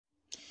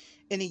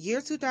In the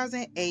year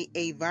 2008,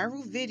 a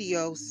viral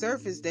video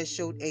surfaced that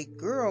showed a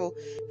girl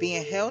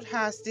being held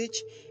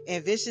hostage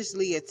and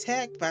viciously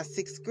attacked by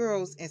 6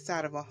 girls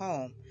inside of a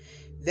home.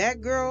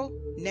 That girl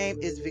name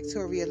is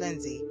Victoria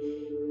Lindsay.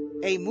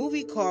 A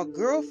movie called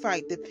Girl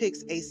Fight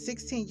depicts a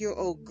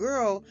 16-year-old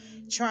girl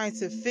trying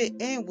to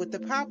fit in with the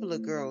popular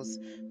girls,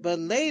 but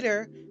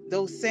later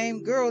those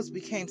same girls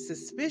became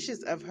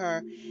suspicious of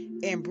her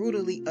and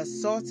brutally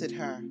assaulted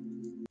her.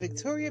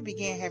 Victoria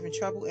began having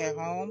trouble at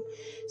home,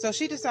 so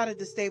she decided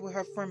to stay with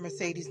her friend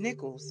Mercedes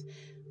Nichols.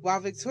 While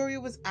Victoria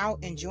was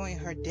out enjoying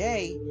her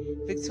day,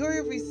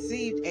 Victoria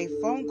received a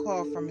phone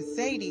call from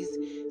Mercedes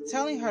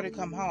telling her to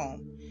come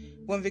home.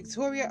 When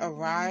Victoria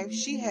arrived,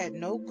 she had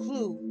no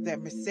clue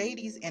that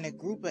Mercedes and a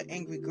group of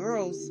angry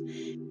girls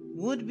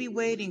would be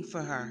waiting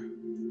for her.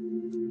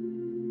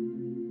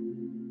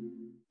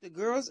 The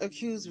girls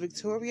accused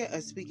Victoria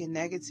of speaking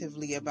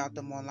negatively about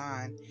them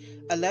online.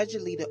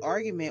 Allegedly, the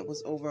argument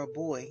was over a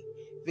boy.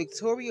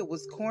 Victoria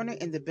was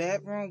cornered in the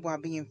bedroom while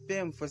being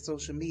filmed for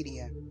social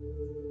media.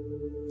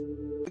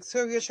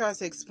 Victoria tried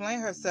to explain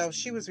herself.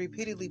 She was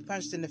repeatedly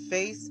punched in the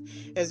face.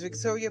 As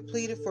Victoria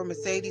pleaded for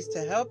Mercedes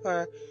to help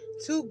her,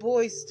 2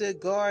 boys stood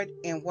guard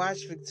and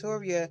watched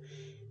Victoria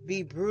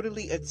be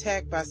brutally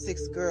attacked by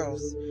 6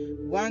 girls.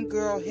 One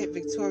girl hit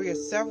Victoria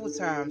several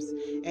times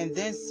and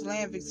then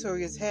slammed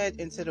Victoria's head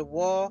into the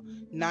wall,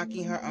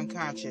 knocking her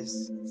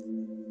unconscious.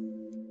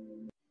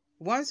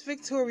 Once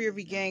Victoria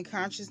regained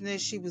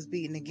consciousness, she was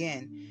beaten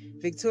again.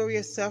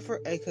 Victoria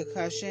suffered a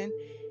concussion,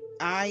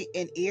 eye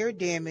and ear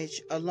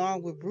damage,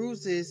 along with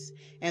bruises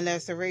and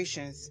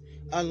lacerations,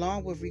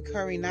 along with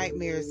recurring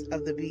nightmares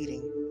of the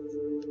beating.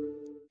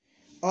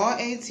 All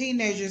 8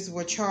 teenagers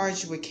were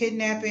charged with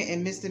kidnapping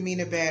and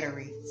misdemeanor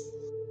battery.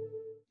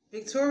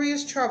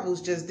 Victoria's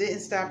troubles just didn't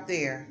stop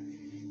there.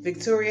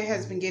 Victoria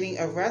has been getting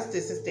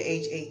arrested since the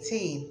age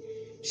 18.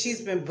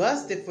 She's been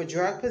busted for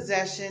drug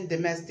possession,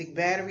 domestic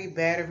battery,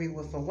 battery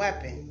with a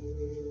weapon.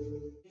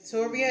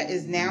 Victoria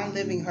is now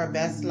living her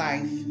best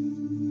life.